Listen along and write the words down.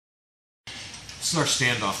This is our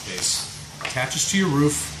standoff base. Attaches to your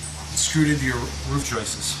roof and screwed into your roof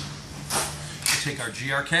joists. We take our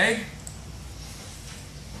GRK.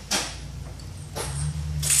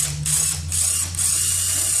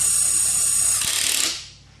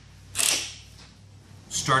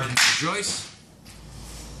 Start it into the joist.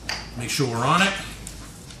 Make sure we're on it.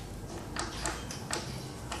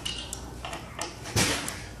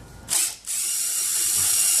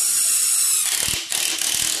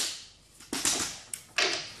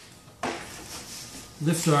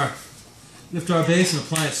 Lift our base and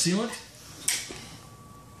apply a sealant.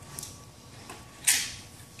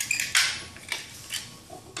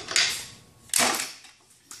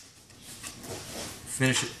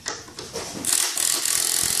 Finish it.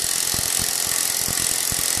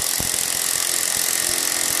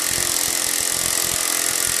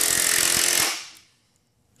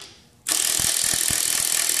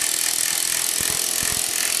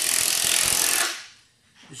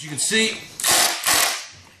 As you can see,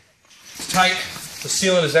 it's tight. The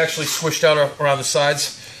sealant is actually squished out around the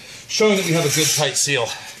sides, showing that we have a good tight seal.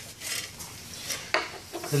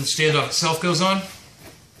 Then the standoff itself goes on.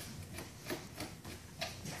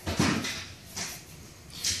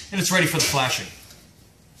 And it's ready for the flashing.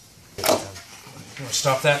 You want to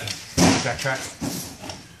stop that and backtrack?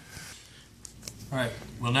 Alright,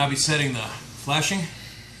 we'll now be setting the flashing.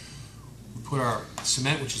 We put our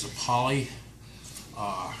cement, which is a poly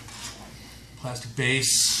plastic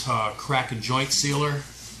base, crack and joint sealer.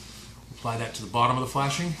 Apply that to the bottom of the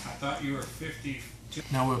flashing. I thought you were 52.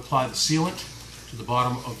 Now we'll apply the sealant to the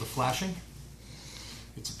bottom of the flashing.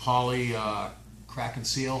 It's a poly crack and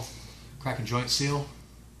joint seal.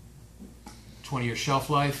 20-year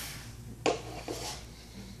shelf life.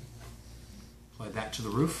 Apply that to the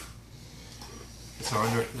roof.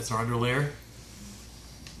 That's our under layer.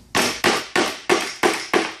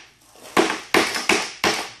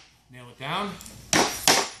 Nail it down.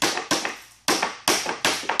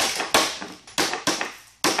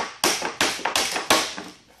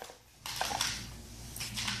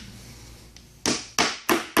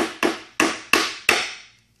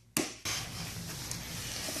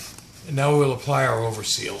 And now we'll apply our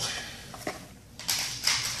overseal.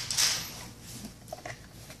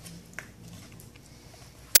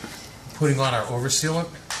 Putting on our oversealant,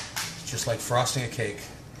 just like frosting a cake.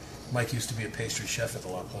 Mike used to be a pastry chef at the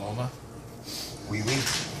La Paloma. Oui, oui.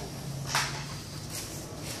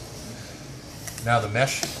 Now the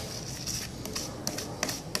mesh.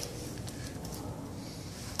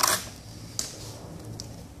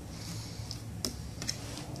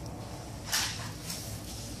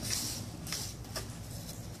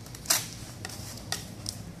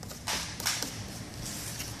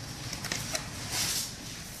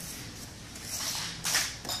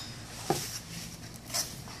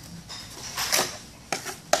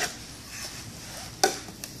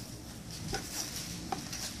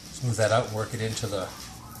 Smooth that out and work it into the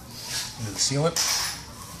sealant.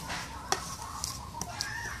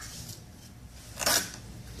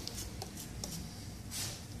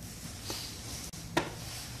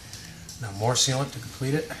 Now more sealant to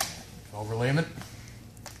complete it, overlayment.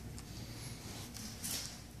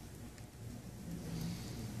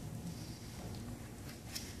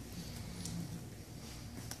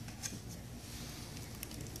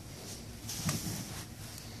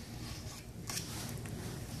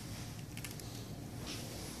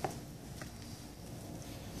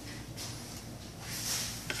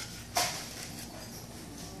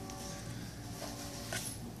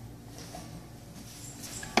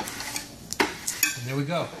 And there we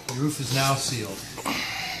go. The roof is now sealed.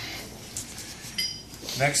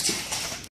 Next,